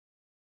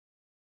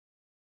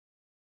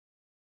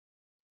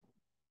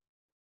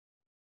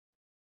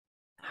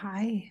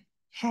Hi.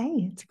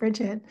 Hey, it's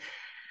Bridgette.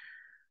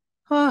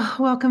 Oh,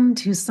 welcome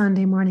to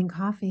Sunday Morning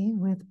Coffee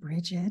with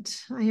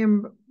Bridgette. I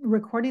am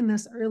recording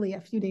this early,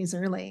 a few days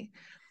early,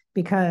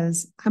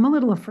 because I'm a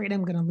little afraid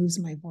I'm going to lose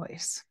my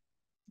voice.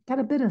 Got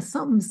a bit of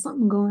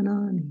something going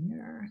on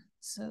here.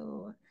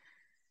 So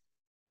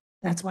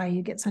that's why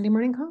you get Sunday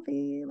morning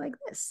coffee like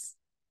this.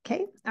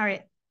 Okay. All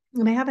right.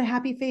 And I have a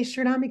happy face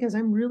shirt on because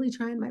I'm really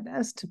trying my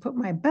best to put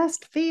my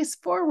best face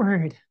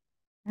forward.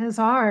 It's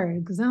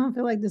hard because I don't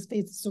feel like this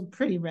face is so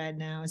pretty red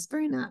now. It's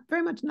very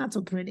much not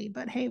so pretty,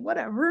 but hey,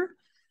 whatever.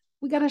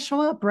 We got to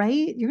show up,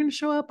 right? You're going to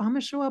show up. I'm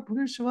going to show up. We're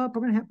going to show up.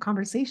 We're going to have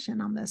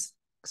conversation on this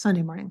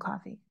Sunday morning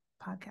coffee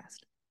podcast.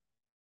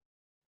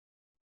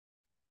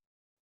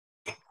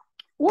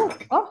 Whoa.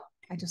 Oh,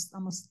 I just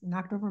almost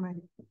knocked over my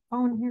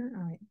phone here.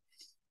 All right.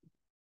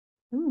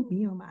 Ooh,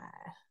 me oh my.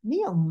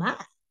 Me oh my.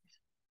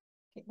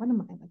 Okay, what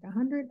am I? Like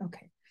 100?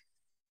 Okay.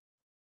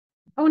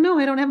 Oh no,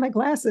 I don't have my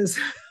glasses.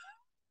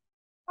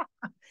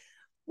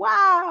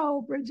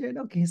 Wow, Bridgette.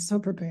 Okay, so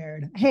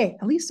prepared. Hey,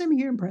 at least I'm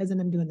here and present.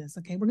 I'm doing this.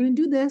 Okay, we're gonna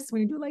do this. We're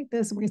gonna do it like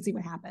this, and we're gonna see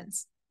what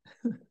happens.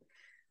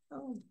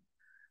 oh,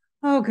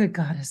 oh, good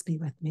goddess, be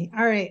with me.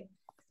 All right.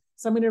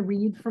 So I'm going to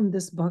read from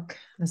this book.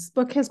 This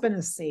book has been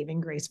a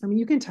saving grace for me.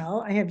 You can tell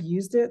I have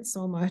used it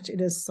so much.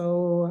 It is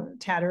so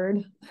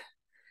tattered.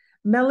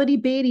 Melody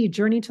Beatty,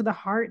 Journey to the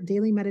Heart,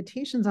 Daily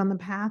Meditations on the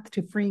Path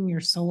to Freeing Your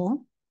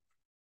Soul.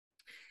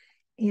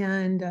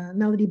 And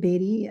Melody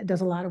Beatty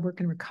does a lot of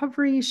work in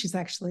recovery. She's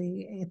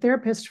actually a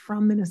therapist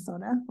from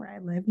Minnesota, where I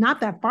live.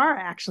 Not that far,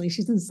 actually.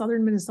 She's in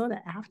southern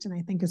Minnesota. Afton,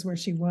 I think, is where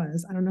she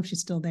was. I don't know if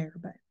she's still there,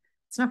 but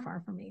it's not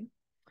far from me.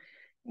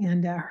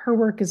 And her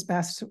work is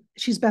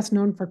she's best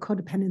known for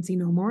Codependency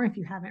No More. If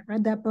you haven't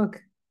read that book,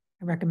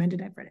 I recommend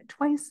it. I've read it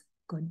twice.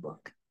 Good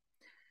book.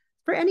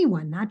 For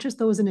anyone, not just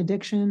those in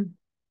addiction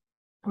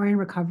or in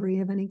recovery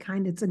of any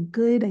kind. It's a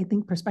good, I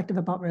think, perspective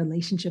about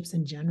relationships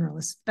in general,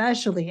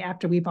 especially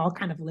after we've all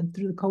kind of lived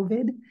through the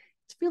COVID.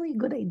 It's really a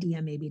good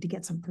idea maybe to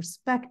get some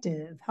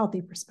perspective,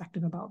 healthy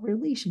perspective about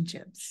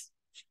relationships.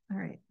 All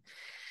right.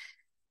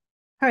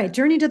 All right,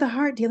 Journey to the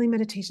Heart, Daily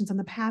Meditations on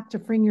the Path to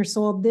Freeing Your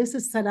Soul. This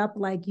is set up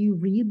like you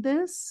read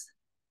this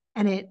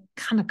and it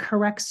kind of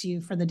corrects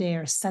you for the day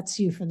or sets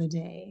you for the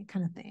day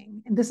kind of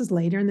thing. And this is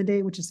later in the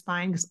day, which is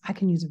fine because I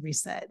can use a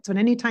reset. So at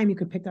any time you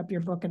could pick up your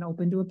book and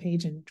open to a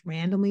page and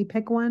randomly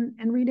pick one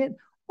and read it,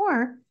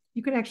 or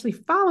you could actually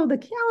follow the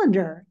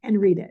calendar and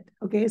read it.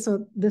 Okay,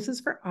 so this is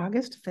for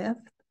August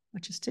 5th,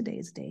 which is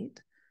today's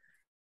date.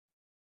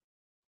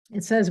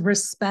 It says,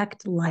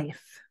 respect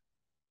life.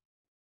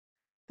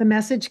 The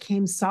message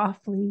came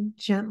softly,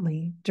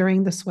 gently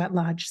during the sweat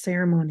lodge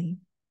ceremony.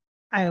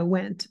 I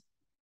went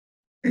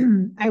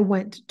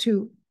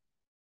to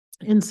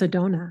in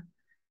Sedona.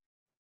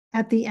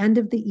 At the end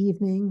of the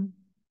evening,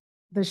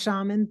 the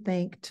shaman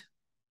thanked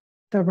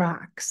the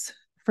rocks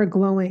for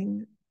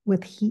glowing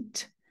with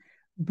heat,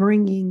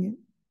 bringing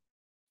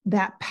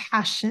that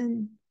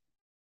passion.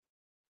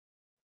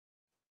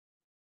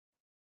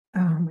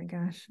 Oh my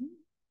gosh.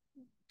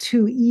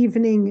 To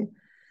evening,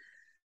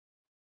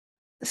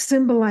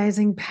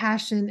 symbolizing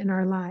passion in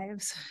our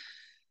lives.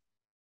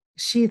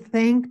 She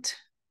thanked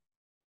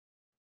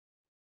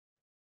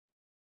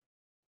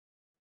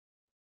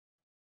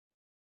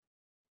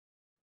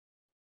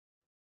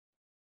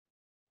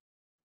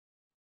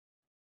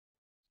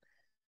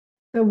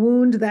the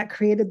wound that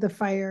created the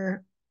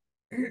fire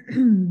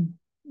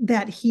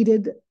that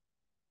heated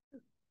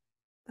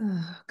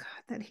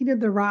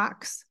the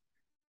rocks,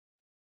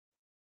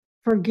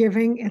 for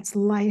giving its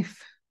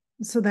life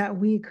so that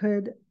we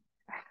could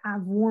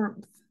have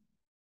warmth,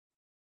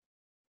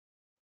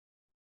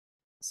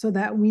 so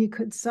that we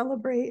could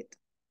celebrate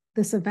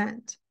this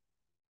event.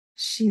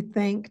 She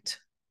thanked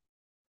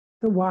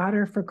the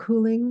water for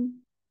cooling,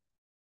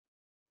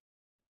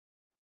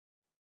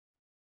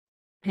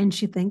 and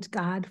she thanked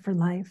God for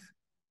life,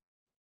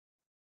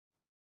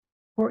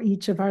 for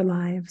each of our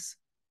lives,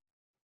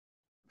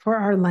 for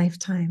our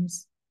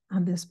lifetimes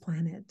on this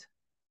planet.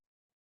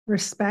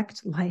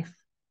 Respect life,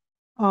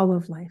 all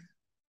of life.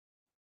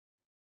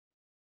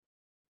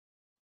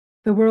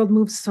 The world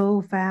moves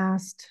so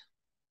fast.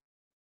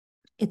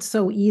 It's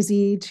so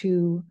easy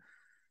to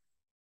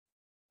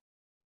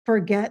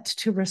forget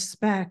to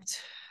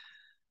respect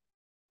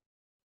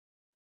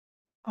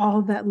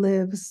all that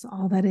lives,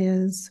 all that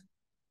is.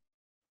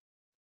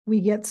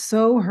 We get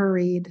so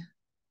hurried,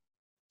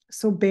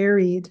 so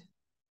buried.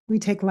 We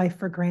take life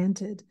for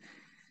granted.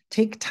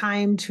 Take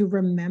time to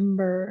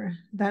remember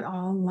that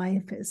all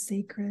life is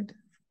sacred.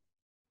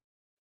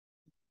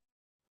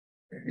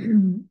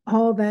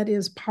 All that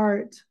is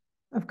part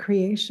of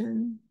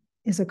creation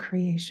is a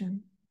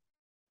creation.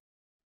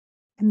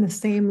 And the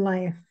same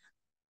life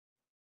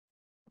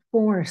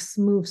force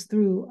moves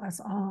through us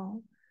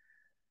all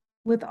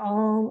with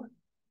all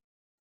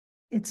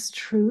its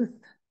truth,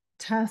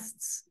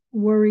 tests,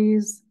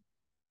 worries,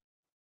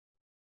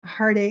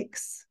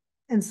 heartaches,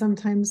 and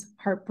sometimes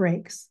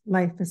heartbreaks.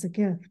 Life is a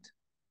gift.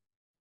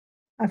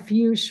 A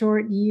few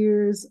short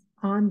years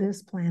on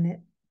this planet,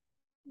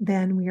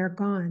 then we are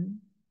gone.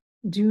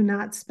 Do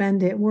not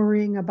spend it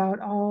worrying about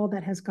all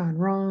that has gone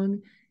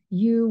wrong.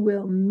 You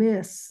will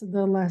miss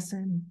the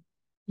lesson.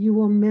 You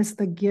will miss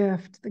the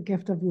gift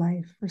of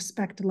life.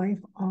 Respect life,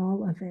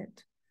 all of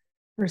it.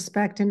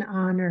 Respect and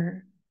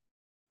honor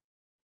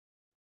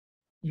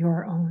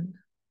your own.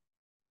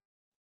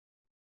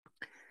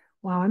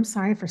 Wow, I'm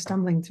sorry for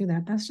stumbling through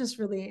that. That's just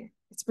really,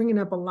 it's bringing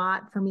up a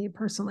lot for me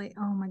personally.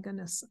 Oh my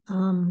goodness.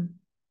 The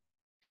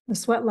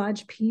Sweat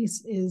Lodge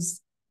piece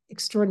is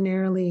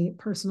extraordinarily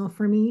personal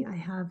for me. I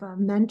have a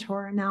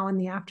mentor now in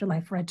the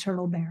afterlife, Red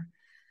Turtle Bear.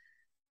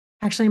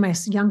 Actually, my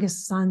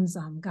youngest son's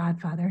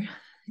godfather.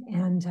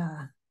 And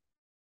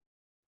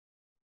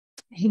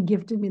he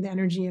gifted me the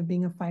energy of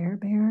being a fire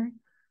bear.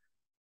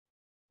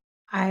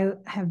 I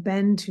have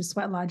been to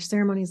Sweat Lodge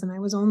ceremonies, and I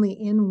was only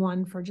in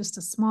one for just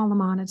a small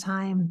amount of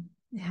time.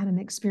 I had an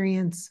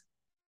experience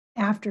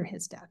after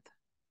his death.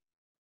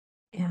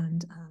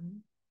 And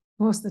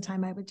most of the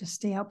time I would just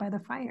stay out by the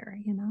fire,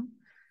 you know.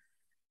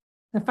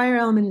 The fire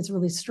element is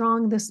really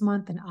strong this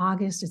month in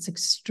August. It's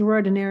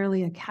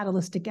extraordinarily a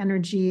catalytic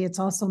energy. It's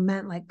also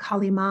meant like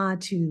Kalima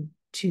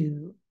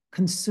to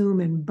consume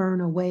and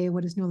burn away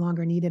what is no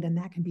longer needed. And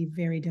that can be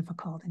very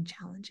difficult and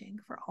challenging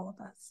for all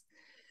of us.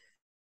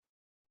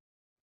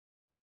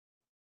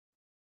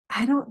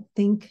 I don't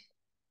think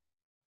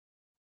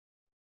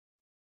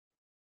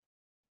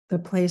the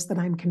place that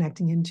I'm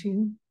connecting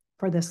into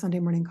for this Sunday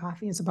morning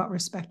coffee is about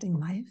respecting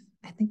life.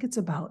 I think it's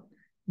about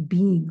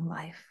being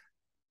life.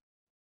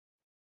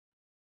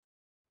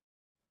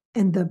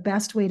 And the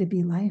best way to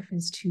be life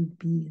is to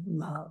be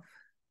love,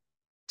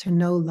 to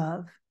know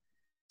love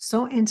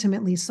so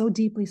intimately, so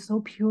deeply,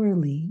 so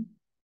purely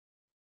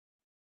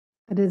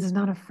that it is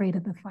not afraid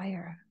of the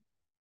fire.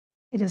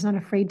 It is not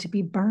afraid to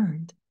be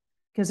burned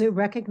because it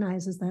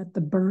recognizes that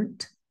the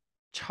burnt,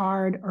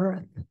 charred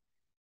earth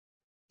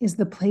is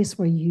the place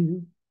where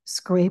you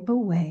scrape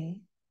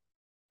away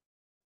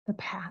the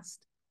past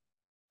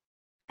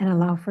and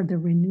allow for the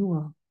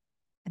renewal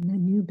and the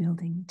new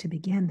building to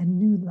begin, the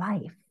new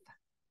life.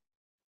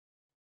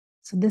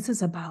 So this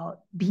is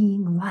about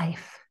being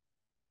life.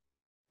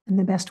 And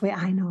the best way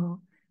I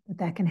know that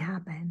that can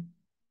happen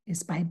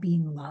is by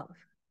being love.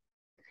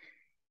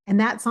 And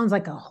that sounds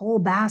like a whole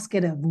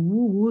basket of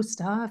woo-woo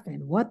stuff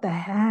and what the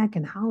heck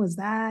and how is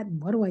that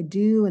and what do I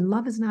do? And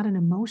love is not an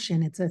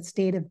emotion, it's a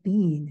state of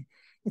being.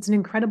 It's an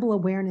incredible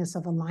awareness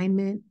of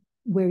alignment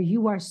where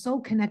you are so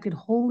connected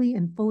wholly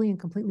and fully and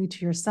completely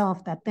to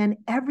yourself that then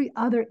every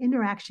other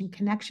interaction,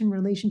 connection,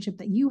 relationship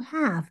that you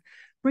have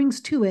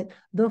brings to it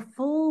the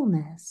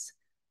fullness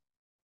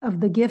of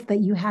the gift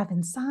that you have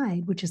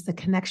inside, which is the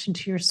connection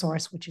to your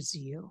source, which is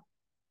you.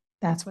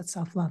 That's what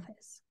self-love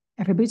is.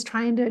 Everybody's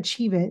trying to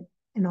achieve it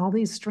in all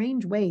these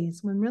strange ways,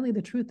 when really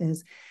the truth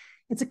is,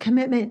 it's a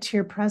commitment to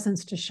your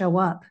presence to show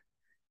up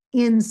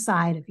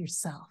inside of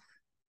yourself.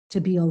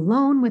 To be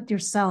alone with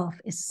yourself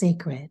is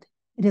sacred.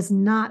 It is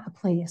not a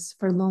place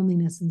for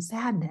loneliness and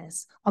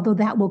sadness, although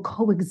that will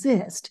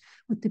coexist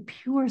with the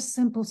pure,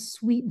 simple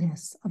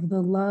sweetness of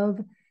the love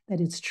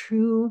that is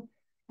true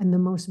and the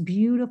most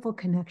beautiful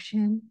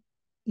connection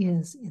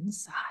is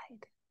inside.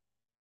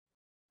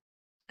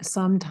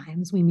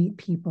 Sometimes we meet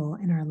people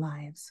in our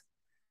lives,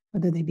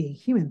 whether they be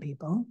human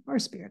people or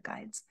spirit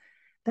guides,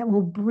 that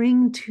will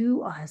bring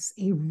to us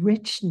a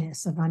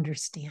richness of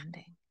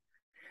understanding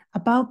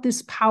about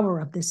this power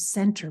of this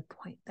center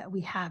point that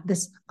we have,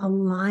 this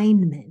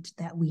alignment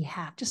that we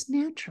have just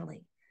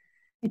naturally.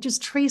 It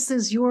just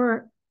traces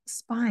your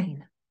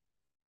spine,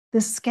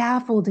 the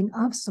scaffolding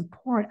of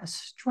support, a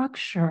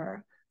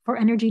structure for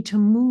energy to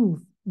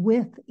move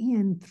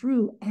within,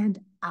 through, and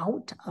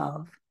out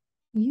of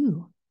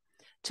you,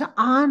 to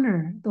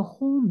honor the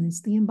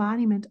wholeness, the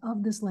embodiment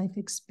of this life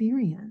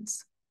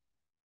experience.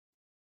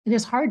 It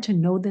is hard to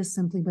know this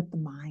simply with the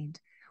mind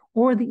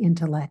or the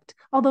intellect,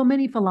 although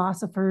many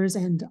philosophers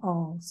and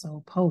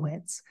also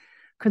poets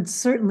could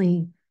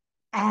certainly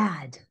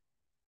add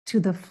to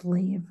the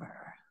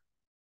flavor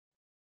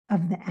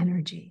of the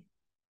energy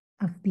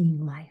of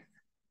being life.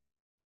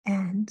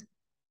 And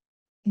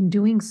in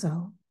doing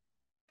so,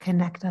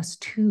 connect us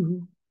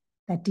to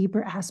that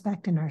deeper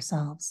aspect in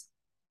ourselves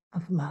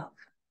of love.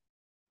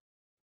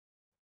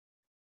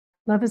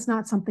 Love is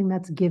not something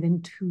that's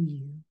given to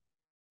you.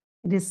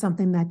 It is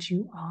something that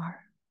you are.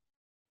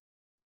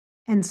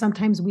 And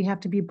sometimes we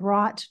have to be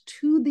brought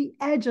to the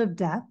edge of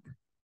death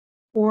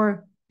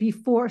or be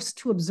forced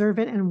to observe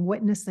it and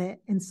witness it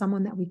in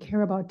someone that we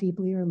care about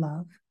deeply or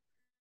love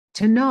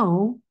to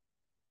know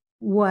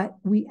what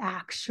we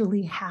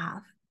actually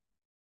have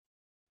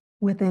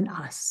within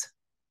us,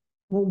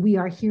 what we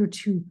are here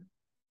to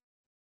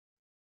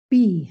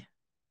be.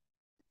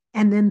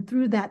 And then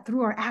through that,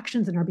 through our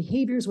actions and our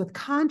behaviors with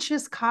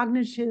conscious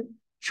cognitive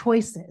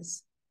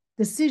choices,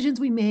 decisions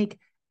we make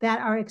that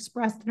are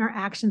expressed in our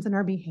actions and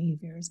our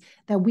behaviors,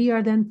 that we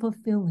are then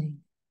fulfilling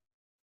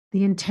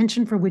the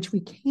intention for which we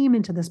came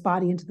into this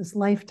body, into this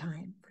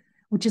lifetime,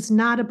 which is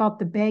not about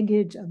the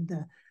baggage of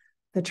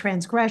the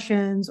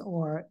transgressions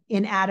or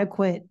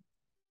inadequate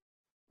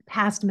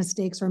past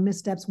mistakes or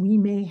missteps we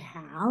may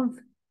have,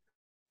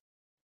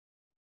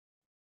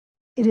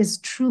 It is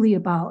truly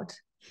about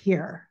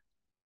here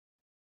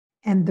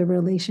and the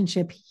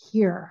relationship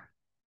here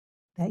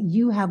that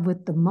you have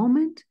with the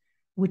moment,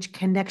 which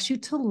connects you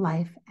to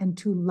life and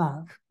to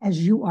love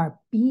as you are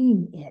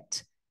being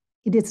it.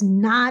 It is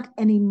not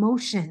an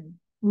emotion.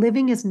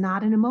 Living is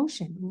not an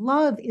emotion.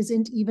 Love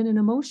isn't even an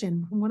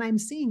emotion. From what I'm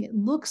seeing, it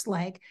looks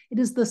like it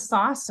is the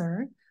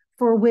saucer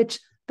for which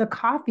the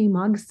coffee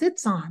mug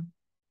sits on.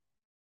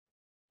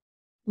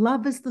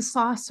 Love is the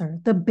saucer,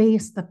 the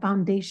base, the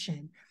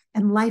foundation,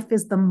 and life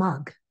is the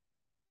mug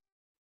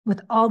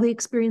with all the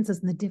experiences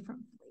and the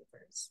different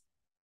flavors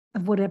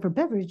of whatever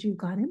beverage you've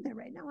got in there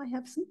right now. I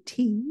have some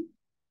tea.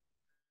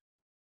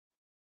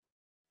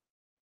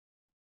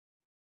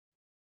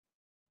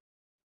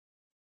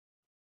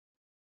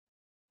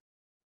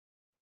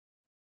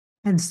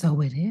 And so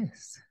it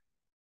is.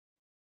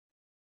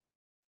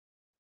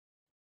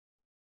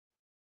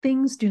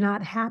 Things do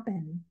not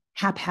happen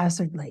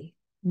haphazardly.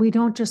 We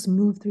don't just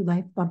move through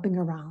life bumping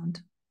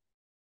around.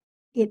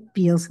 It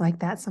feels like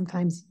that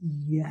sometimes.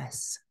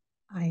 Yes,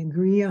 I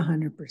agree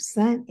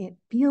 100%. It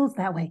feels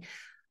that way.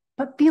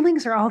 But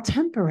feelings are all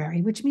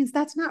temporary, which means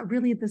that's not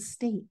really the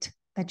state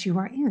that you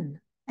are in.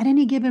 At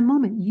any given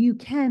moment, you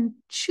can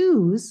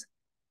choose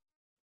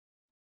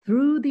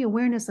through the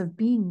awareness of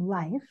being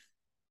life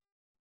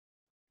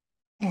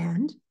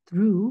and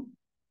through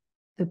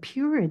the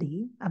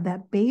purity of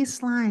that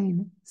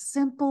baseline,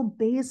 simple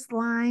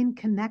baseline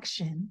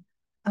connection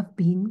of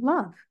being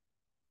love.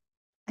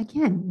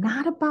 Again,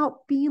 not about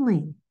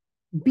feeling,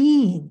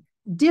 being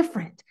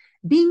different.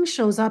 Being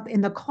shows up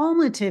in the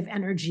cumulative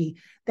energy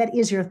that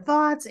is your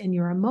thoughts and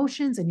your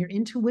emotions and your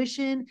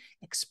intuition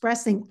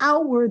expressing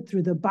outward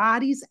through the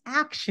body's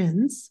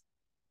actions,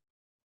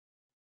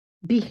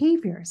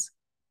 behaviors.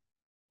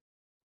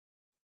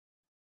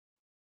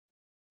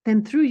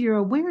 Then through your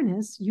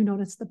awareness, you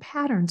notice the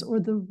patterns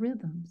or the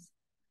rhythms,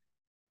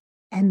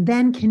 and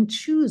then can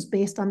choose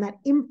based on that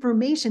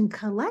information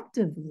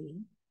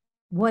collectively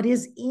what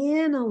is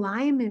in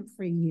alignment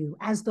for you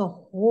as the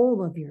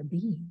whole of your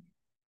being,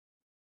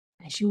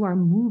 as you are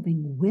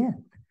moving with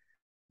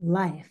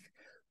life,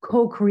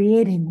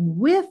 co-creating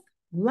with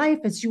life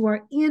as you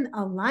are in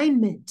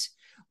alignment,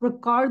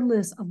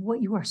 regardless of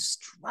what you are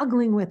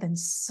struggling with and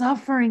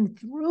suffering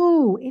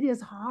through. It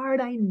is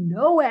hard. I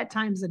know at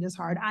times it is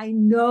hard. I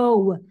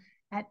know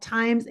at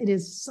times it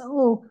is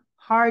so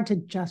hard to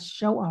just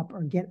show up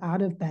or get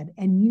out of bed.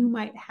 And you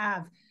might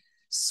have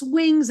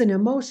swings and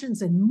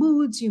emotions and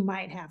moods. You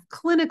might have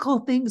clinical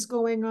things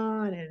going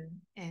on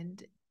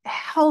and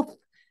health,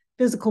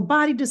 physical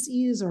body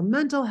disease or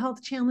mental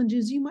health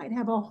challenges. You might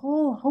have a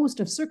whole host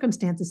of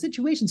circumstances,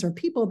 situations, or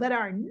people that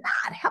are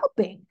not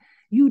helping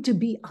you to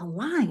be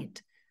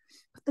aligned.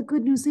 But the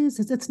good news is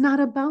it's not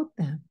about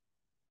them.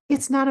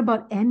 It's not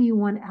about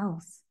anyone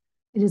else.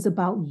 It is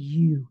about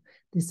you.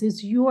 This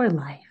is your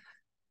life.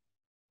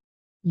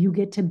 You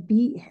get to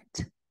be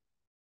it.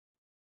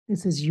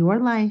 This is your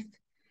life.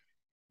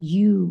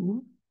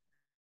 You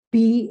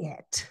be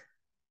it.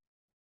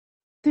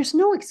 There's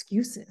no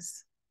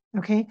excuses,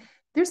 okay?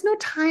 There's no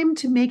time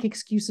to make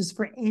excuses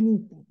for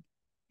anything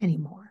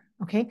anymore,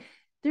 okay?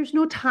 There's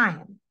no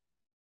time.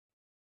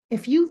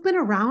 If you've been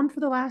around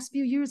for the last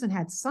few years and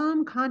had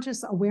some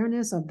conscious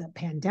awareness of the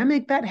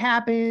pandemic that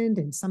happened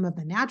and some of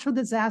the natural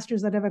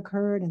disasters that have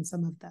occurred and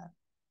some of the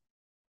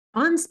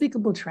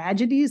unspeakable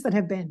tragedies that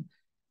have been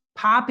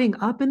popping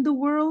up in the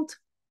world,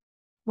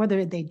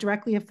 whether they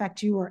directly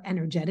affect you or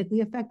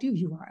energetically affect you,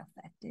 you are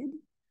affected.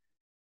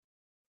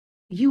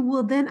 You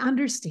will then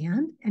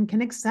understand and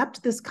can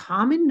accept this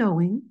common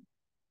knowing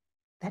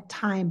that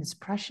time is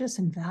precious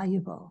and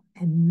valuable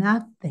and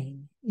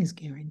nothing is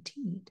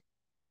guaranteed,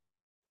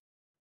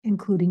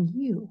 including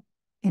you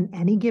in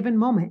any given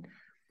moment,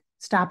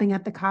 stopping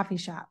at the coffee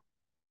shop,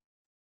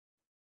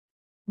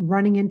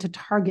 running into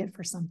Target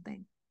for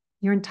something.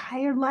 Your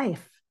entire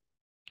life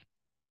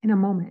in a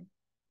moment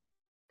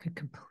could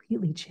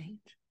completely change.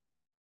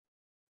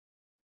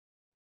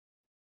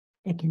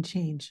 It can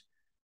change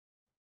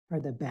for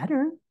the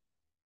better.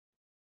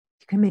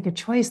 You can make a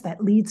choice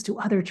that leads to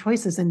other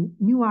choices and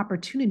new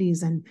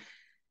opportunities. And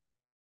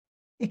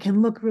it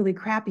can look really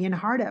crappy and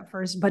hard at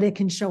first, but it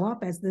can show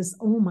up as this,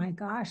 oh my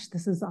gosh,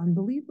 this is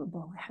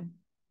unbelievable.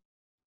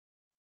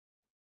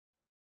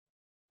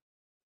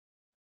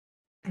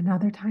 And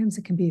other times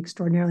it can be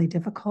extraordinarily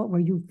difficult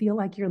where you feel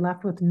like you're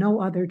left with no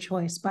other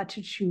choice but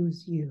to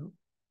choose you.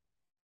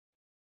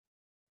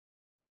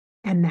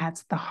 And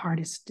that's the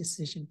hardest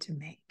decision to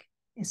make,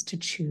 is to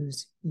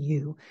choose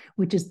you,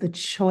 which is the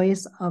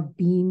choice of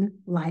being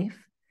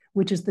life,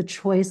 which is the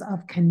choice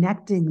of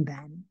connecting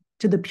then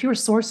to the pure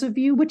source of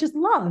you, which is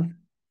love.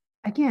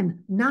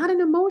 Again, not an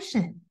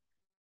emotion,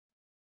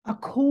 a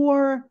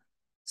core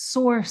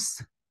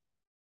source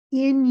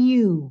in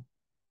you.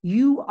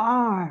 You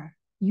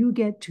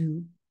get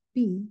to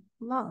be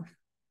love.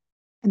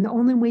 And the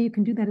only way you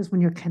can do that is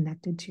when you're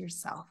connected to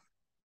yourself.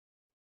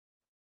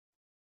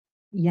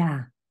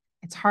 Yeah,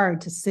 it's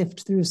hard to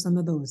sift through some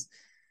of those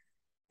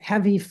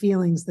heavy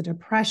feelings, the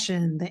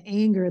depression, the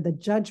anger, the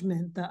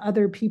judgment, the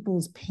other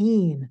people's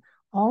pain,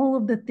 all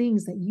of the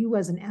things that you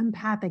as an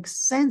empathic,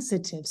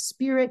 sensitive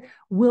spirit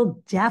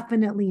will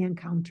definitely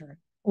encounter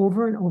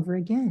over and over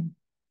again.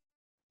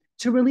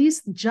 To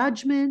release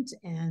judgment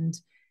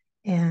and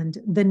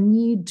the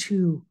need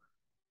to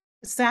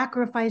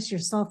sacrifice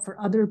yourself for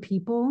other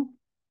people,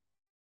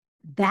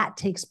 that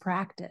takes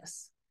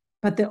practice.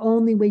 But the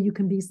only way you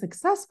can be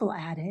successful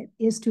at it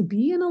is to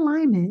be in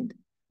alignment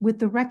with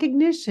the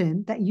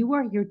recognition that you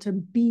are here to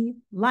be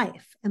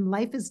life. And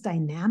life is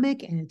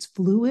dynamic and it's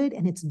fluid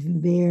and it's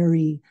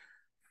very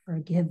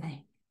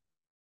forgiving.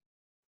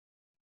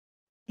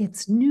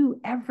 It's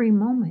new every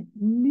moment,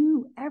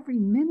 new every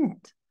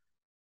minute.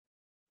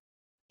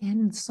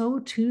 And so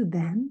too,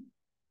 then,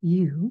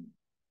 you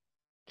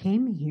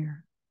came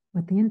here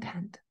with the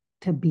intent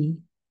to be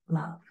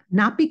love,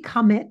 not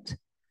become it,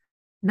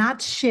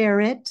 not share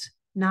it,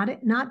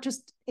 not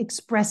just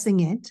expressing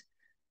it,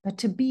 but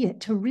to be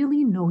it, to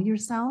really know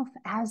yourself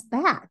as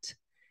that,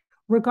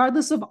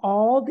 regardless of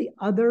all the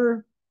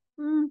other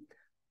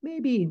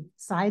maybe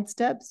side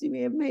steps you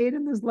may have made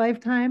in this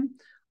lifetime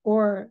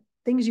or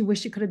things you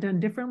wish you could have done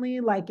differently.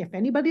 Like if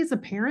anybody's a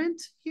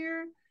parent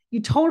here,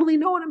 you totally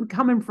know what I'm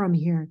coming from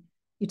here.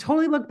 You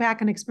totally look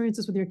back and experience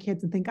this with your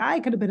kids and think, I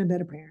could have been a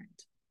better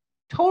parent.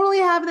 Totally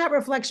have that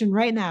reflection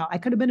right now. I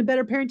could have been a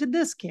better parent to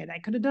this kid. I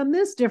could have done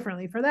this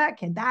differently for that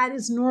kid. That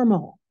is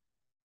normal.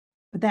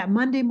 But that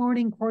Monday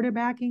morning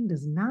quarterbacking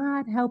does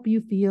not help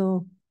you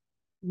feel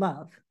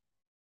love,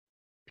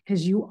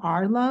 because you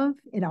are love.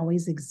 It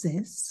always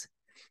exists.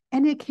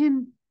 And it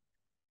can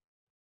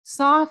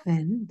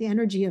soften the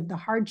energy of the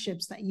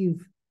hardships that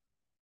you've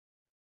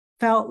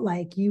felt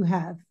like you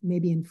have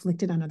maybe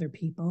inflicted on other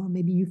people.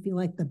 Maybe you feel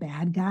like the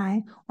bad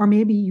guy, or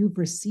maybe you've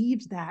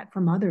received that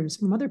from others,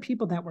 from other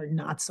people that were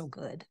not so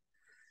good.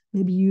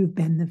 Maybe you've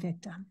been the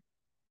victim.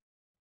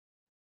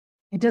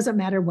 It doesn't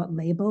matter what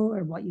label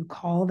or what you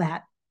call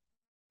that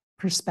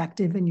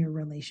perspective in your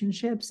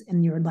relationships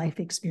and your life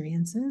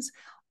experiences.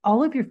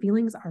 All of your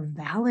feelings are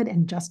valid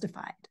and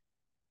justified.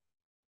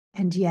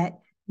 And yet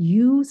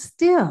you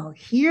still,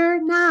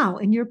 here now,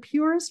 in your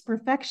purest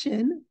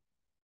perfection,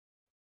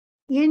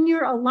 in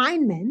your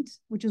alignment,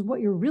 which is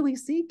what you're really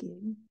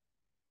seeking,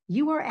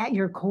 you are at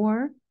your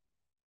core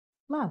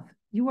love.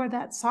 You are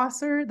that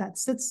saucer that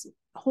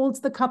holds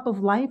the cup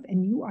of life,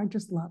 and you are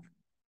just love.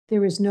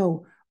 There is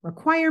no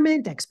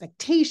requirement,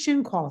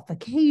 expectation,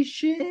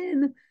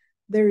 qualification.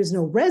 There is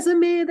no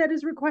resume that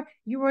is required.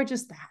 You are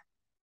just that.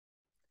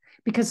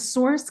 Because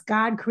source,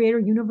 God, creator,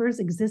 universe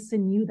exists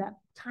in you, that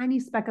tiny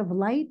speck of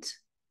light.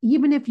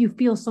 Even if you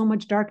feel so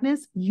much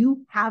darkness,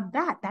 you have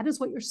that. That is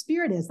what your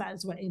spirit is. That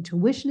is what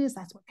intuition is.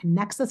 That's what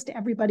connects us to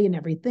everybody and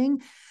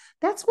everything.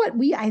 That's what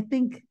I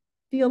think,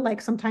 feel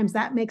like sometimes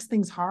that makes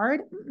things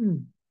hard.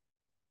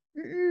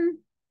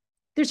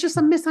 There's just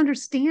a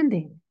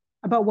misunderstanding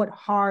about what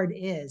hard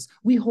is.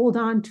 We hold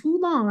on too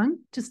long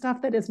to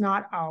stuff that is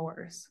not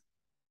ours.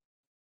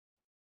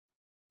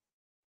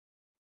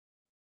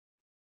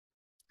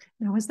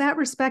 Now, is that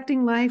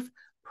respecting life?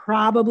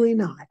 Probably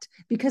not,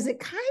 because it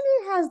kind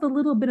of has the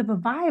little bit of a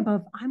vibe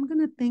of, I'm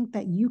going to think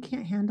that you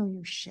can't handle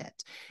your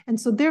shit. And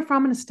so therefore,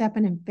 I'm going to step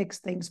in and fix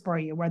things for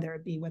you, whether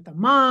it be with a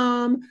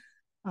mom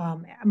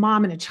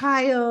and a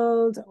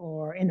child,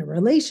 or in a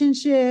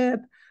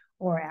relationship,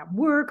 or at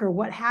work, or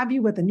what have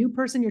you, with a new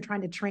person you're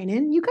trying to train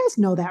in. You guys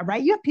know that,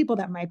 right? You have people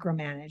that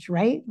micromanage,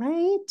 right?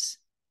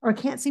 Or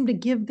can't seem to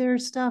give their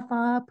stuff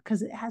up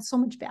because it has so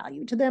much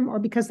value to them, or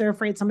because they're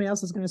afraid somebody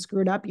else is going to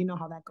screw it up. You know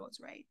how that goes,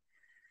 right?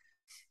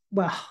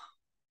 Well,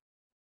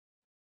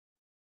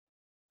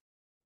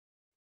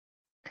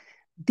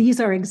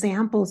 these are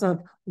examples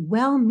of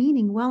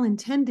well-meaning,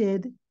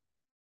 well-intended,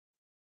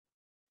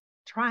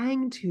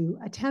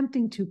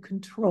 attempting to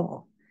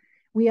control.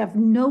 We have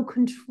no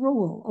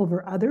control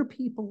over other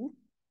people,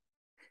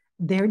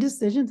 their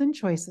decisions and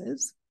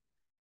choices,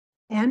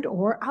 and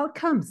or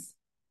outcomes,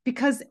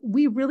 because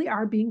we really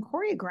are being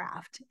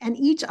choreographed, and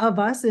each of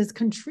us is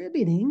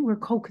contributing. We're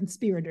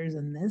co-conspirators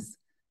in this,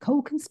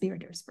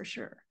 co-conspirators for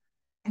sure,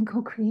 and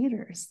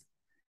co-creators.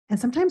 And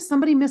sometimes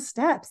somebody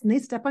missteps and they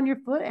step on your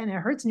foot and it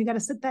hurts, and you got to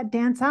sit that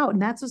dance out.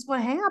 And that's just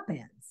what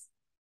happens.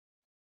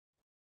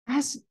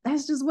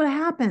 That's just what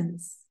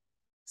happens.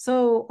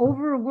 So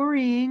over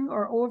worrying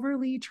or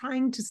overly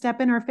trying to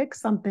step in or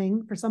fix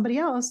something for somebody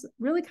else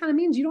really kind of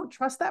means you don't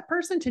trust that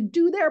person to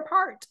do their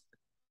part.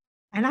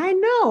 And I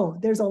know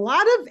there's a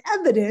lot of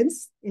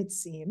evidence, it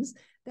seems,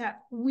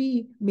 that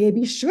we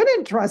maybe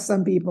shouldn't trust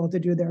some people to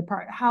do their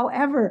part.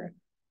 However,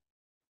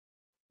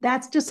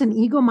 that's just an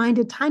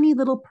ego-minded, tiny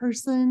little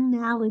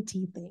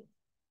personality thing.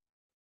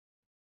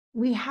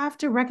 We have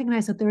to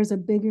recognize that there is a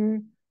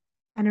bigger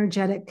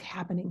energetic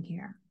happening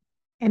here.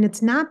 And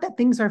it's not that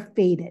things are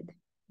fated.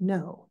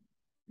 No.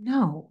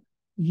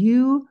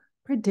 You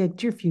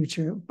predict your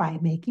future by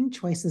making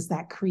choices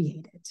that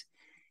create it.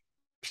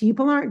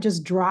 People aren't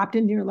just dropped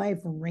into your life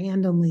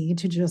randomly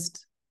to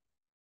just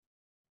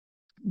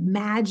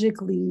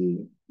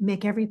magically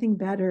make everything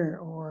better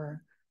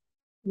or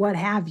what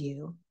have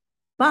you.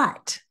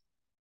 But,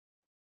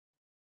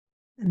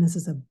 and this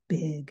is a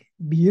big,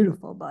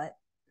 beautiful but,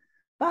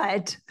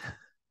 but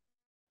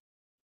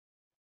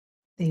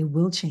they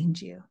will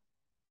change you.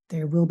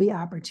 There will be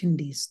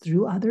opportunities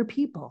through other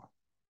people,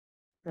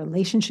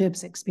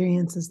 relationships,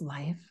 experiences,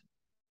 life,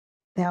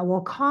 that will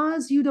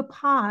cause you to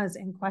pause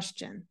and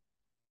question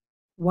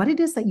what it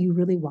is that you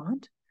really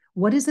want.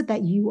 What is it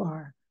that you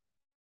are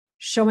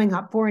showing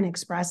up for and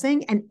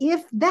expressing? And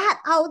if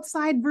that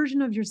outside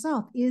version of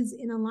yourself is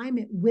in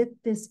alignment with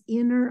this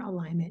inner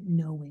alignment,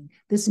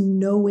 this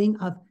knowing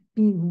of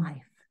being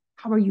life.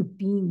 How are you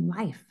being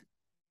life?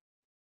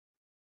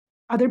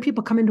 Other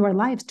people come into our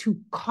lives to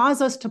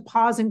cause us to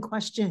pause and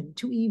question,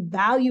 to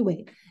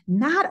evaluate,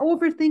 not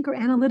overthink or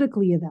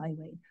analytically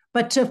evaluate,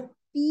 but to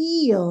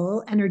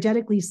feel,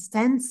 energetically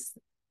sense.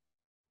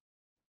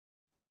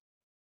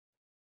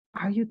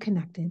 Are you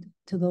connected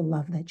to the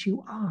love that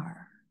you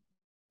are?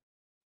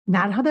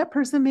 Not how that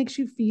person makes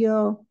you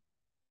feel,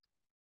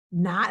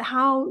 not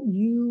how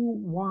you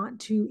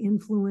want to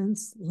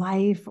influence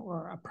life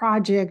or a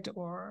project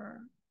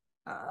or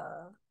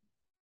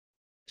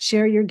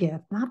share your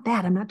gift. Not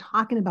that. I'm not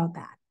talking about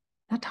that.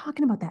 Not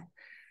talking about that.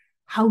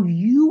 How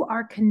you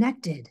are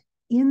connected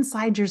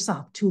inside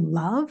yourself to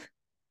love,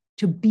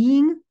 to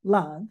being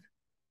love,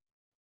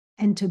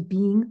 and to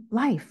being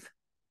life.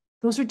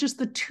 Those are just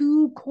the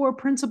two core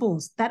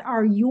principles that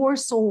are your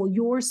soul,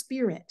 your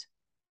spirit.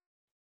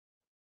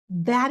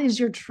 That is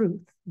your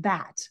truth,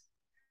 that.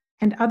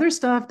 And other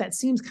stuff that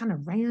seems kind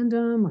of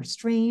random or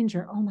strange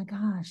or, oh my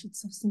gosh,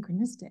 it's so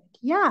synchronistic.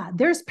 Yeah,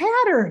 there's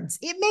patterns.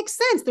 It makes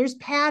sense. There's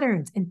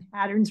patterns, and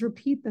patterns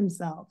repeat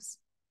themselves.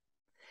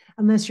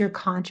 Unless you're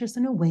conscious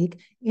and awake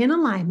in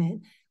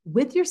alignment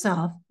with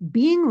yourself,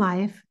 being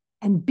life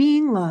and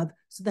being love,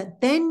 so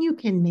that then you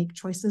can make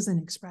choices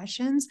and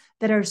expressions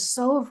that are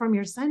so from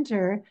your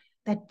center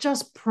that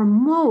just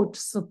promote,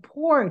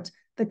 support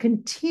the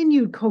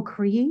continued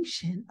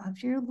co-creation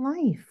of your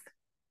life,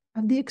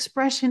 of the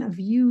expression of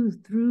you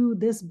through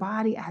this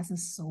body as a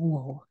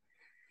soul,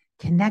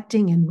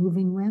 connecting and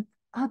moving with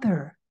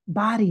other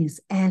bodies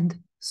and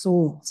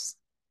souls.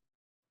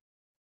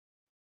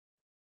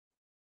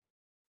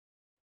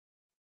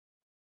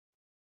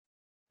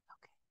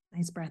 Okay,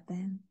 nice breath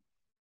in.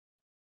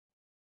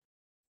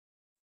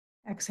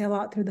 Exhale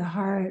out through the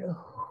heart.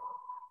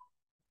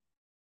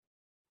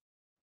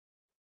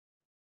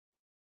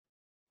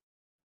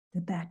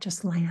 Did that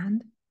just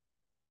land?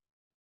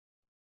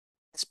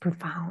 It's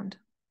profound.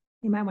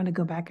 You might want to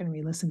go back and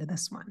re-listen to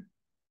this one.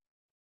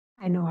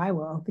 I know I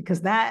will,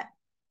 because that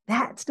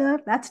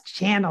stuff, that's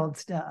channeled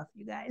stuff,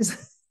 you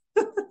guys.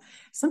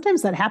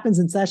 Sometimes that happens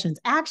in sessions.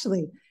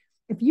 Actually,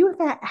 if you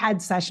have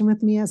had session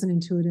with me as an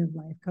intuitive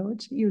life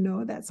coach, you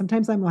know that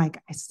sometimes I'm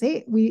like,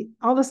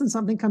 all of a sudden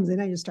something comes in,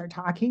 I just start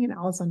talking, and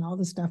all of a sudden all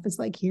this stuff is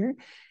like here.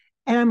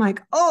 And I'm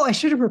like, oh, I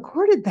should have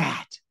recorded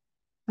that.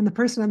 And the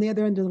person on the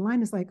other end of the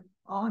line is like,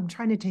 oh, I'm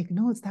trying to take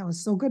notes. That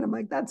was so good. I'm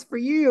like, that's for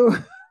you.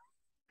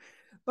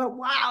 But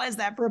wow, is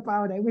that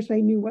profound? I wish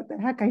I knew what the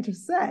heck I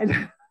just said.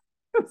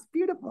 It was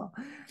beautiful.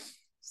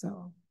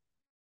 So,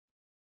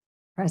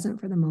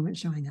 present for the moment,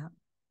 showing up.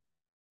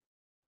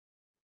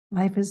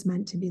 Life is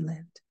meant to be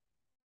lived.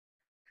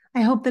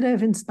 I hope that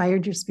I've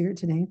inspired your spirit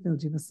today,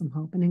 filled you with some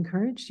hope, and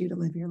encouraged you to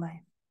live your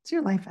life. It's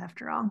your life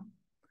after all.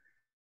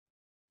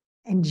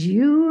 And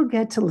you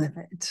get to live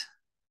it.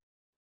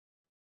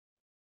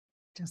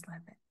 Just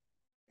live it.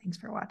 Thanks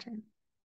for watching.